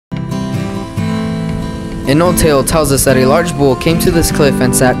An old tale tells us that a large bull came to this cliff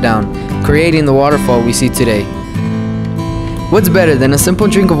and sat down, creating the waterfall we see today. What's better than a simple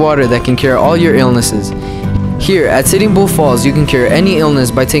drink of water that can cure all your illnesses? Here at Sitting Bull Falls, you can cure any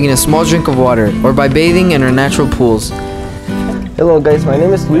illness by taking a small drink of water or by bathing in our natural pools. Hello guys, my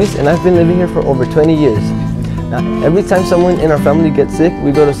name is Luis and I've been living here for over 20 years. Now, every time someone in our family gets sick,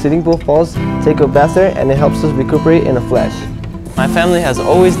 we go to Sitting Bull Falls, take a bath there, and it helps us recuperate in a flash. My family has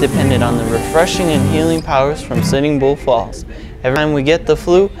always depended on the refreshing and healing powers from Sitting Bull Falls. Every time we get the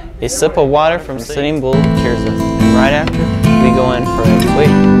flu, a sip of water from Sitting Bull cures us. And right after, we go in for a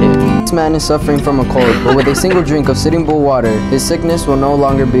quick dip. This man is suffering from a cold, but with a single drink of Sitting Bull water, his sickness will no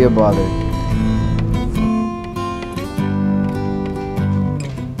longer be a bother.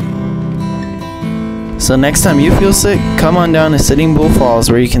 So next time you feel sick, come on down to Sitting Bull Falls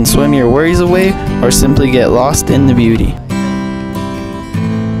where you can swim your worries away or simply get lost in the beauty.